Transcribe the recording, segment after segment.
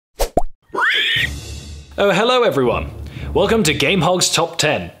Oh, hello everyone. Welcome to GameHog's Top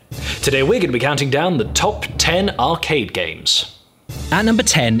 10. Today we're going to be counting down the top 10 arcade games. At number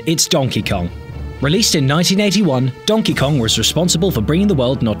 10, it's Donkey Kong. Released in 1981, Donkey Kong was responsible for bringing the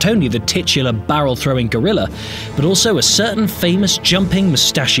world not only the titular barrel-throwing gorilla, but also a certain famous jumping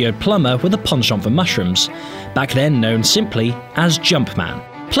mustachioed plumber with a penchant for mushrooms, back then known simply as Jumpman.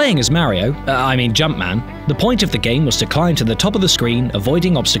 Playing as Jumpman, the point of the game was to climb to the top of the screen,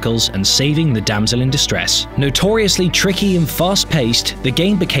 avoiding obstacles and saving the damsel in distress. Notoriously tricky and fast-paced, the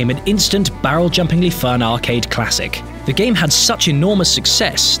game became an instant barrel-jumpingly fun arcade classic. The game had such enormous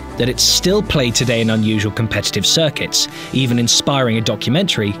success that it's still played today in unusual competitive circuits, even inspiring a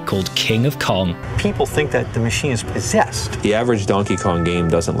documentary called King of Kong. People think that the machine is possessed. The average Donkey Kong game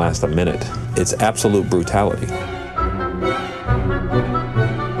doesn't last a minute. It's absolute brutality.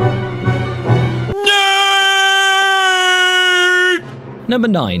 Number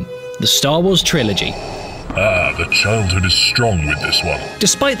 9. The Star Wars Trilogy. The childhood is strong with this one.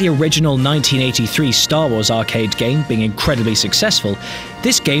 Despite the original 1983 Star Wars arcade game being incredibly successful,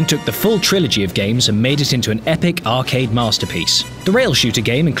 this game took the full trilogy of games and made it into an epic arcade masterpiece. The rail shooter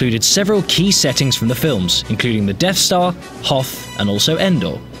game included several key settings from the films, including the Death Star, Hoth, and also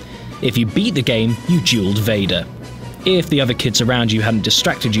Endor. If you beat the game, you dueled Vader, if the other kids around you hadn't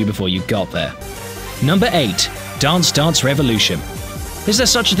distracted you before you got there. Number 8. Dance Dance Revolution. Is there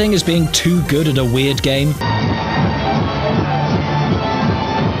such a thing as being too good at a weird game?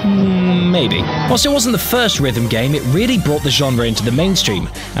 Maybe. Whilst it wasn't the first rhythm game, it really brought the genre into the mainstream,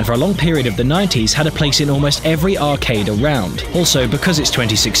 and for a long period of the 90s had a place in almost every arcade around. Also, because it's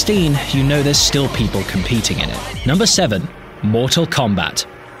 2016, you know there's still people competing in it. Number 7. Mortal Kombat.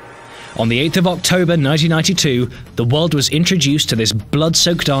 On the 8th of October 1992, the world was introduced to this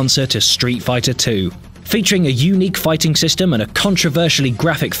blood-soaked answer to Street Fighter II. Featuring a unique fighting system and a controversially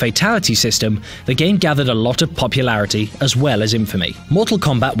graphic fatality system, the game gathered a lot of popularity as well as infamy. Mortal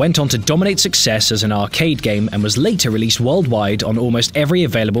Kombat went on to dominate success as an arcade game and was later released worldwide on almost every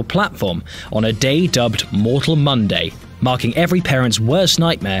available platform, on a day dubbed Mortal Monday, marking every parent's worst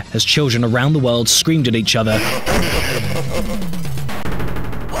nightmare as children around the world screamed at each other.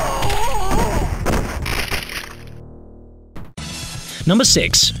 Number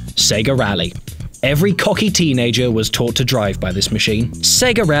 6. Sega Rally. Every cocky teenager was taught to drive by this machine.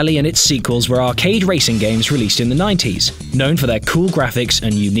 Sega Rally and its sequels were arcade racing games released in the 90s, known for their cool graphics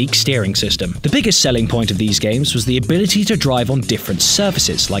and unique steering system. The biggest selling point of these games was the ability to drive on different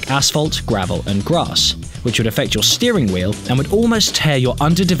surfaces like asphalt, gravel, and grass, which would affect your steering wheel and would almost tear your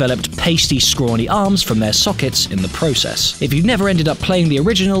underdeveloped, pasty, scrawny arms from their sockets in the process. If you've never ended up playing the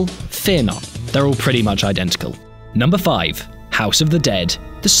original, fear not. They're all pretty much identical. Number 5. House of the Dead.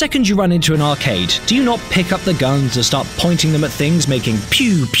 The second you run into an arcade, do you not pick up the guns and start pointing them at things making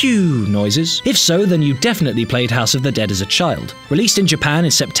pew pew noises? If so, then you definitely played House of the Dead as a child. Released in Japan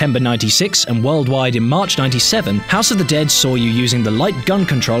in September 96 and worldwide in March 97, House of the Dead saw you using the light gun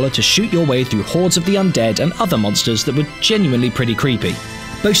controller to shoot your way through hordes of the undead and other monsters that were genuinely pretty creepy.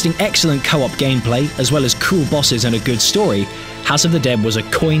 Boasting excellent co-op gameplay, as well as cool bosses and a good story, House of the Dead was a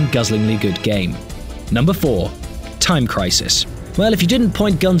coin-guzzlingly good game. Number 4. Time Crisis. Well, if you didn't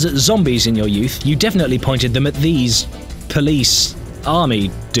point guns at zombies in your youth, you definitely pointed them at these police army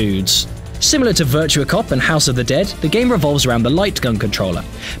dudes. Similar to Virtua Cop and House of the Dead, the game revolves around the light gun controller,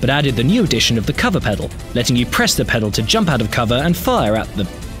 but added the new addition of the cover pedal, letting you press the pedal to jump out of cover and fire at the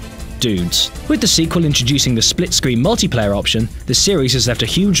dudes. With the sequel introducing the split-screen multiplayer option, the series has left a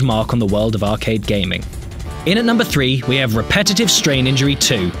huge mark on the world of arcade gaming. In at number 3, we have Repetitive Strain Injury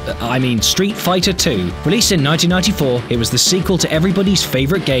 2. Street Fighter 2. Released in 1994, it was the sequel to everybody's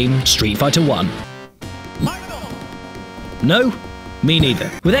favorite game, Street Fighter 1. No? Me neither.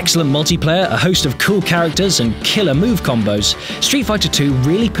 With excellent multiplayer, a host of cool characters, and killer move combos, Street Fighter 2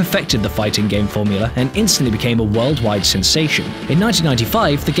 really perfected the fighting game formula and instantly became a worldwide sensation. In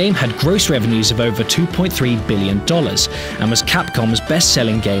 1995, the game had gross revenues of over $2.3 billion and was Capcom's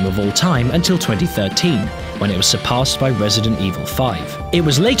best-selling game of all time until 2013, when it was surpassed by Resident Evil 5. It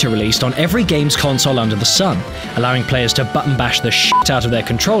was later released on every games console under the sun, allowing players to button bash the shit out of their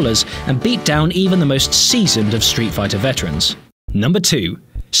controllers and beat down even the most seasoned of Street Fighter veterans. Number 2.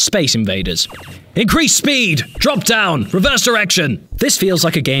 Space Invaders. Increase speed! Drop down! Reverse direction! This feels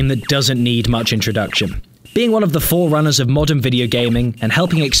like a game that doesn't need much introduction. Being one of the forerunners of modern video gaming and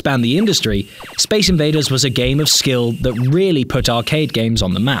helping expand the industry, Space Invaders was a game of skill that really put arcade games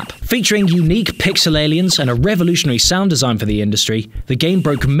on the map. Featuring unique pixel aliens and a revolutionary sound design for the industry, the game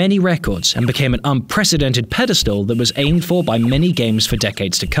broke many records and became an unprecedented pedestal that was aimed for by many games for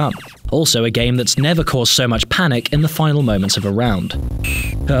decades to come. Also a game that's never caused so much panic in the final moments of a round.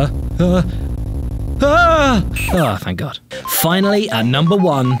 Ah! Oh, thank God. Finally, at number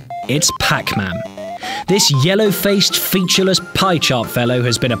 1, it's Pac-Man. This yellow-faced, featureless pie chart fellow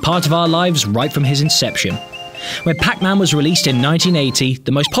has been a part of our lives right from his inception. When Pac-Man was released in 1980,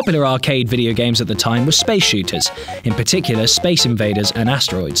 the most popular arcade video games at the time were space shooters, in particular Space Invaders and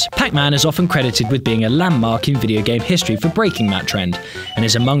Asteroids. Pac-Man is often credited with being a landmark in video game history for breaking that trend, and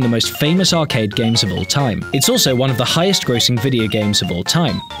is among the most famous arcade games of all time. It's also one of the highest-grossing video games of all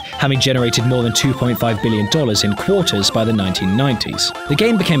time, having generated more than $2.5 billion in quarters by the 1990s. The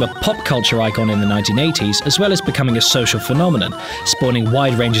game became a pop culture icon in the 1980s, as well as becoming a social phenomenon, spawning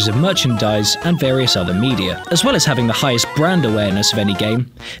wide ranges of merchandise and various other media. As well as having the highest brand awareness of any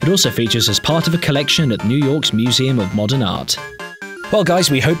game, it also features as part of a collection at New York's Museum of Modern Art. Well guys,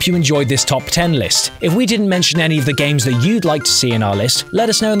 we hope you enjoyed this top 10 list. If we didn't mention any of the games that you'd like to see in our list, let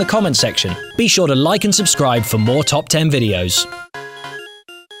us know in the comments section. Be sure to like and subscribe for more top 10 videos.